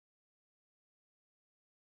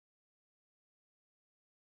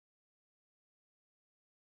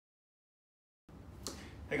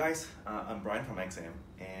Hey guys, I'm Brian from XM,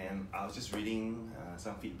 and I was just reading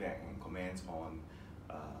some feedback and comments on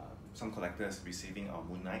some collectors receiving our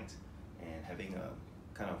Moon Knight and having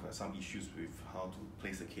some issues with how to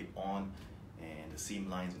place the cape on and the seam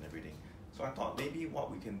lines and everything. So I thought maybe what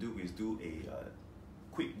we can do is do a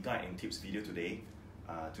quick guide and tips video today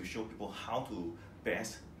to show people how to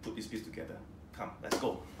best put this piece together. Come, let's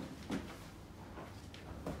go.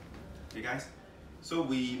 Okay guys, so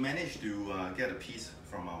we managed to get a piece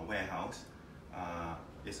from our warehouse.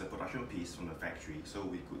 It's a production piece from the factory, so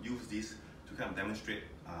we could use this to kind of demonstrate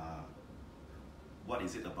what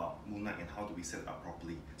is it about Moon Knight and how do we set it up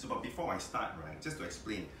properly. So, but before I start, right, just to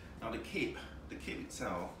explain, now the cape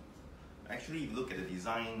itself, actually if you look at the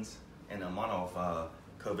designs and the amount of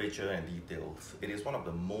curvature and details, it is one of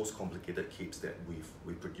the most complicated capes that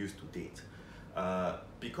we've produced to date.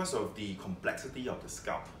 Because of the complexity of the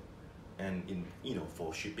sculpt, and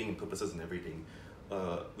for shipping purposes and everything,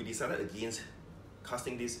 we decided against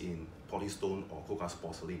casting this in polystone or cold cast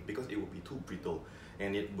porcelain because it would be too brittle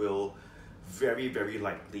and it will very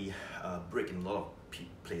likely break in a lot of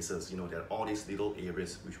places. There are all these little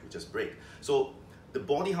areas which will just break. So the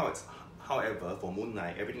body, however, for Moon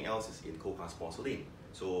Knight, everything else is in cold cast porcelain,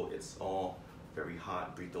 so it's all very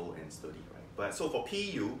hard, brittle and sturdy, right? But so for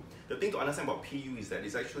PU, the thing to understand about PU is that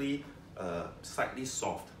it's actually slightly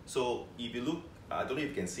soft. So if you look, I don't know if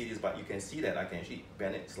you can see this, but you can see that I can actually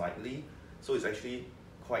bend it slightly. So it's actually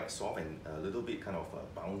quite soft and a little bit kind of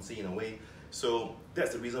bouncy in a way. So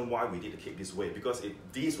that's the reason why we did the cape this way, because if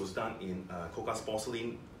this was done in cold cast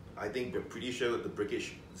porcelain, I think we're pretty sure that the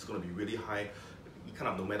breakage is going to be really high,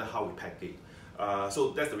 no matter how we pack it.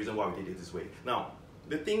 So that's the reason why we did it this way. Now,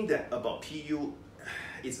 the thing about PU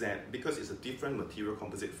is that because it's a different material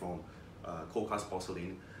composite from cold cast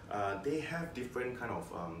porcelain, they have different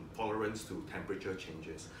tolerance to temperature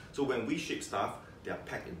changes. So when we ship stuff, they are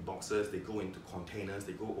packed in boxes, they go into containers,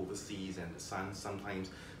 they go overseas, and the sun sometimes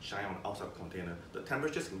shine on the outside of the container. The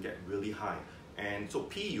temperatures can get really high. And so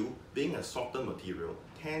PU, being a softer material,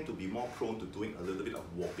 tend to be more prone to doing a little bit of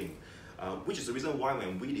warping, which is the reason why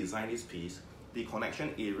when we design this piece, the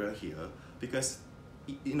connection area here, because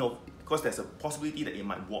there's a possibility that it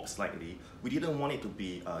might warp slightly, we didn't want it to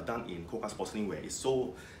be done in cold cast porcelain where it's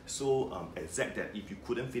so exact that if you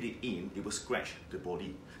couldn't fit it in, it will scratch the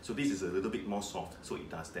body. So this is a little bit more soft, so it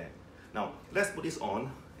does that. Now let's put this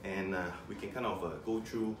on and we can go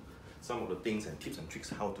through some of the things and tips and tricks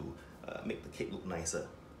how to make the cape look nicer.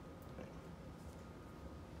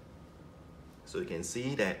 So you can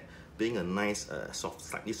see that being a nice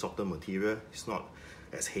slightly softer material, it's not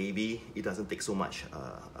as heavy, it doesn't take so much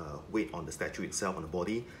weight on the statue itself, on the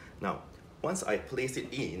body. Now, once I place it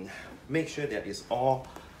in, make sure that it's all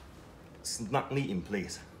snugly in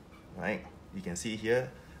place, right? You can see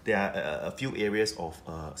here, there are a few areas of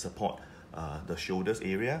support. The shoulders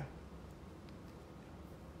area,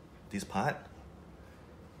 this part,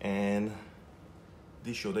 and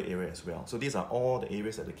this shoulder area as well. So these are all the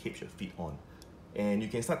areas that the cape should fit on. And you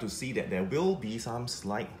can start to see that there will be some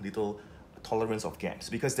slight little tolerance of gaps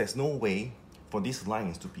because there's no way for these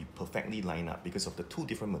lines to be perfectly lined up because of the two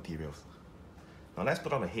different materials. Now let's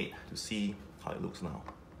put on the head to see how it looks now.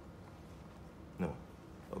 No.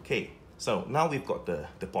 Okay, so now we've got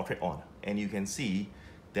the portrait on, and you can see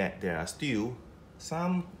that there are still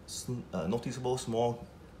some noticeable small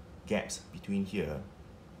gaps between here.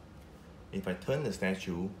 If I turn the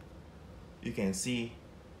statue, you can see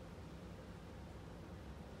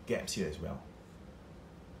gaps here as well.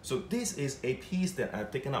 So this is a piece that I've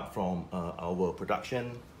taken up from our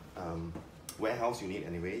production warehouse unit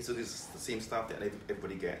anyway. So this is the same stuff that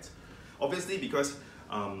everybody gets. Obviously, because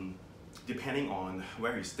depending on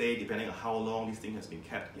where you stay, depending on how long this thing has been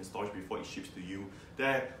kept in storage before it ships to you,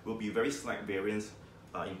 there will be very slight variance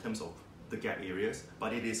in terms of the gap areas.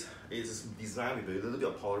 But it is designed with a little bit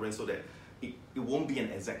of tolerance so that it won't be an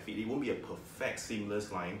exact fit. It won't be a perfect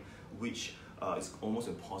seamless line, which it's almost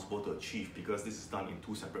impossible to achieve because this is done in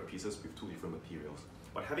two separate pieces with two different materials.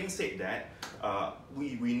 But having said that,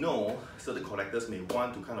 we know certain collectors may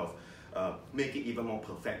want to make it even more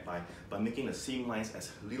perfect by making the seam lines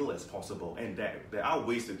as little as possible, and there are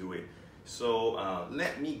ways to do it. So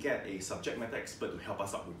let me get a subject matter expert to help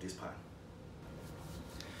us out with this part.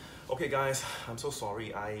 Okay guys, I'm so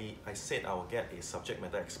sorry. I said I will get a subject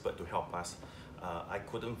matter expert to help us. I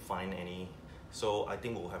couldn't find any. So I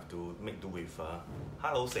think we'll have to make do with,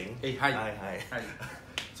 hello Sing. Hey, hi. Hi.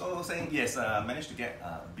 So Sing, yes, managed to get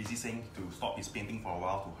Busy Sing to stop his painting for a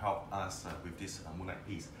while to help us with this Moon Knight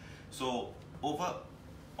piece. So over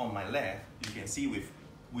on my left, you can see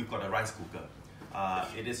we've got a rice cooker.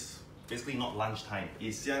 It is basically not lunchtime.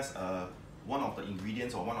 It's just one of the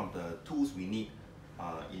ingredients or one of the tools we need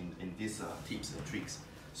in these tips and tricks.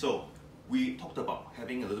 So we talked about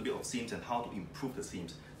having a little bit of seams and how to improve the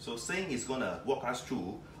seams. So Seng is going to walk us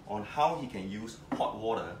through on how he can use hot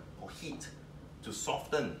water or heat to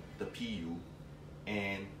soften the PU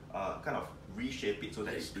and kind of reshape it so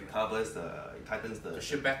that it covers it tightens the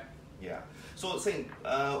shape back. Yeah. So Seng,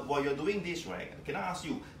 while you're doing this, right, can I ask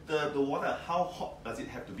you, the water, how hot does it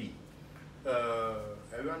have to be?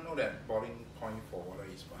 Everyone know that boiling point for water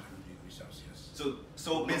is 100 degrees Celsius.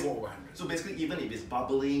 So basically, even if it's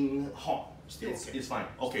bubbling hot, it's fine.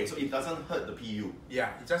 Okay, so it doesn't hurt the PU. Yeah,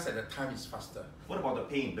 it's just that the time is faster. What about the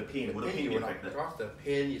pain? Will the pain be affected? Because the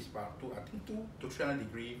pain is about 2 to 300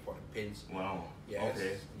 degrees for the pains. Wow. Yes.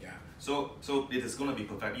 Okay. Yeah. So it is going to be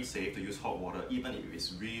perfectly safe to use hot water, even if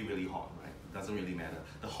it's really, really hot, right? It doesn't really matter.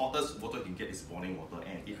 The hottest water you can get is boiling water,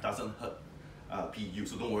 and it doesn't hurt PU,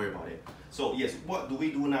 so don't worry about it. So yes, what do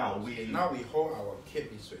we do now? Now we hold our cape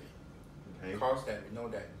this way. Okay. Because that we know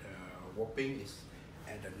that the warping is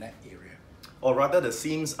at the neck area. Or rather, the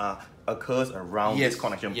seams occurs around this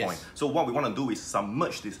connection point. So what we want to do is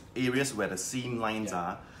submerge these areas where the seam lines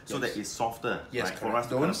are, so that it's softer. Yes, right? For us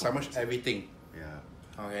to don't submerge everything.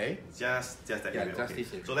 Yeah. Okay. Just that area. Just okay.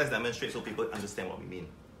 this area. So let's demonstrate so people understand what we mean.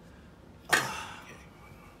 Okay.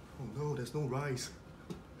 Oh no, there's no rice.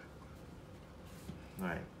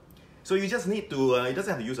 Right. So you just need to, it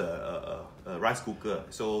doesn't have to use a rice cooker.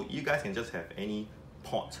 So you guys can just have any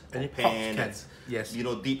pot, any pan that's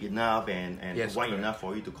deep enough and wide enough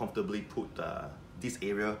for you to comfortably put this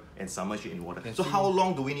area and submerge it in water. So how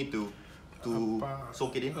long do we need to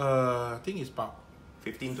soak it in? I think it's about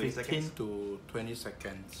 15-20 seconds? 15 to 20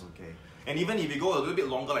 seconds. Okay. And even if you go a little bit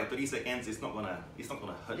longer, like 30 seconds, it's not gonna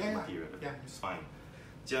hurt the material. Yeah. It's fine.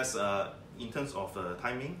 Just in terms of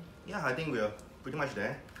timing, I think we're pretty much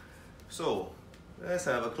there. So let's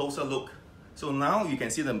have a closer look. So now you can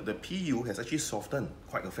see the PU has actually softened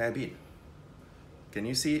quite a fair bit. Can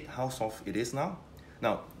you see how soft it is now?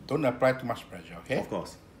 Now, don't apply too much pressure, okay? Of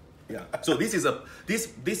course. Yeah. So this is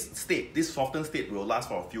this softened state will last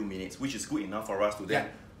for a few minutes, which is good enough for us to then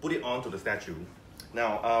put it onto the statue.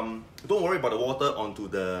 Now, don't worry about the water onto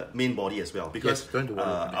the main body as well, because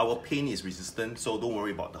our paint is resistant. So don't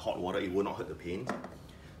worry about the hot water; it will not hurt the paint.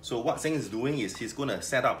 So what Seng is doing is he's going to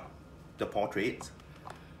set up the portrait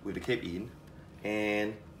with the cape in,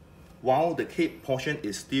 and while the cape portion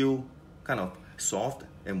is still kind of soft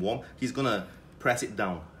and warm, he's going to press it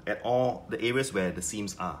down at all the areas where the seam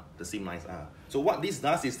lines are. So what this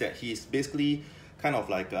does is that he's basically kind of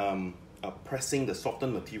like pressing the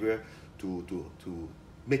softened material to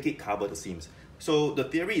make it cover the seams. So the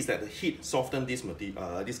theory is that the heat softened this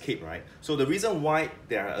cape, right? So the reason why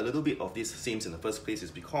there are a little bit of these seams in the first place is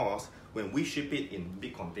because when we ship it in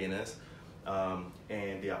big containers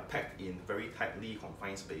and they are packed in very tightly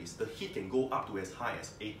confined space, the heat can go up to as high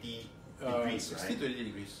as 80 degrees, 60 to 80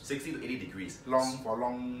 degrees. 60 to 80 degrees. For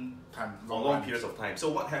long time. For long periods of time. So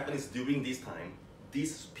what happens during this time,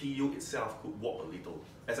 this PU itself could warp a little.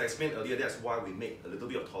 As I explained earlier, that's why we make a little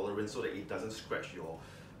bit of tolerance so that it doesn't scratch your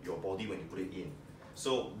body when you put it in.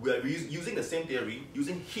 So we're using the same theory,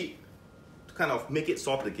 using heat to kind of make it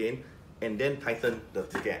soft again and then tighten the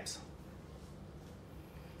gaps.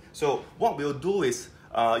 So what we'll do is,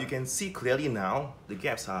 you can see clearly now, the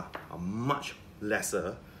gaps are much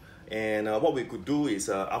lesser. And what we could do is,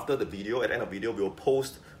 after the video, at the end of the video, we'll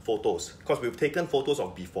post photos. Because we've taken photos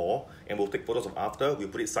of before, and we'll take photos of after, we'll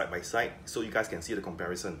put it side by side, so you guys can see the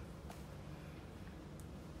comparison.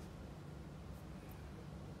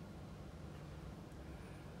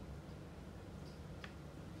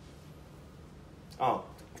 Oh,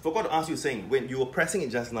 I forgot to ask you, Seng, when you were pressing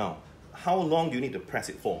it just now, how long do you need to press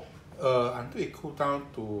it for? Until it cool down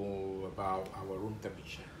to about our room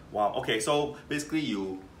temperature. Wow, okay, so basically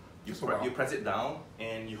you press it down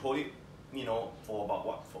and you hold it, for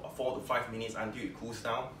about 4 to 5 minutes until it cools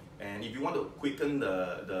down. And if you want to quicken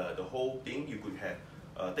the whole thing, you could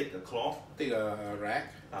have take a cloth, take a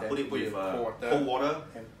rack, put it with cold water,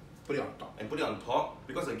 and put it on top. And put it on top,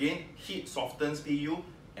 because again, heat softens PU,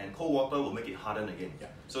 and cold water will make it harden again. Yeah.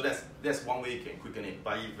 So that's one way you can quicken it.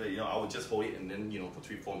 But if, I would just hold it and then for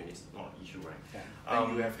 3-4 minutes, not an issue, right? Yeah.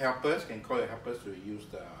 And you have helpers, can call your helpers to use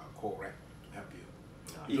the cold rack to help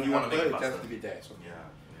you. If you want to make it faster. Just leave it there. So. Yeah.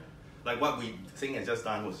 Like what Seng has just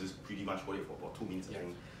done was just pretty much hold it for about 2 minutes, I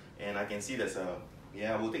think. And I can see there's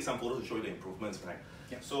we'll take some photos to show you the improvements, right?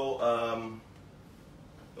 Yeah. So,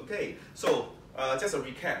 okay. So, just a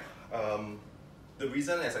recap. The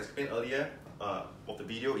reason, as I explained earlier, of the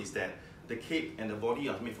video is that the cape and the body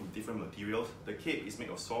are made from different materials. The cape is made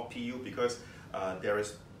of soft PU because there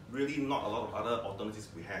is really not a lot of other alternatives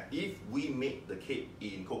we have. If we make the cape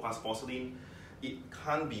in cold-cast porcelain, it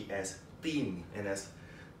can't be as thin and as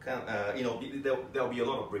there'll be a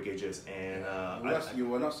lot of breakages, and you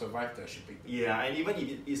will not survive the shipping. Yeah, and even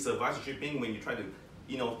if it survives shipping, when you try to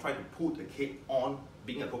put the cape on,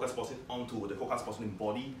 being a cold-cast porcelain, onto the cold-cast porcelain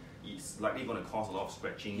body, it's likely going to cause a lot of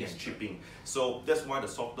scratching and chipping. So that's why the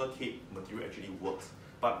softer cape material actually works.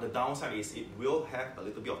 But the downside is it will have a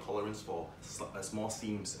little bit of tolerance for small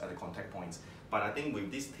seams at the contact points. But I think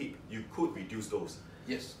with this tip, you could reduce those.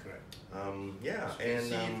 Yes, correct. Yeah, so and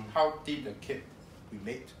see how thin the cape we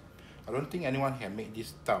made. I don't think anyone can make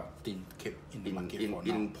this type of thin cape in the market for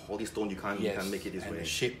now. In polystone, you can't make it this way. The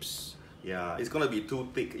shapes. Yeah, it's gonna be too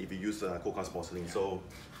thick if you use cold-cast porcelain. Yeah. So,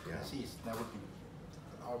 yeah. See, it's never been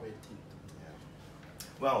all very thin.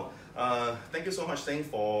 Well, thank you so much, Seng,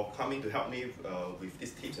 for coming to help me with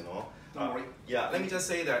these tips and all. Don't worry. Yeah, let me just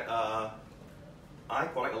say that I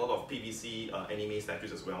collect a lot of PVC anime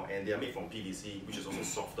statues as well, and they are made from PVC, which is also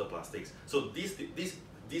softer plastics. So this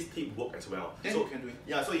tip work as well. Yeah, so you can do it.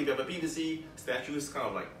 Yeah, so if you have a PVC statues kind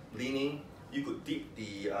of like leaning, you could dip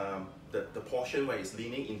the portion where it's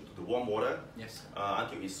leaning into the warm water. Yes.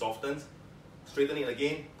 Until it softens, straighten it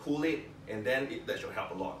again, cool it, and then that should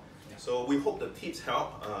help a lot. So we hope the tips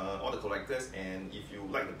help all the collectors, and if you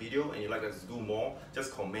like the video and you'd like us to do more,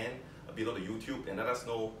 just comment below the YouTube and let us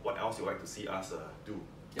know what else you'd like to see us do.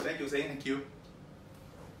 Thank you, Seng. Thank you.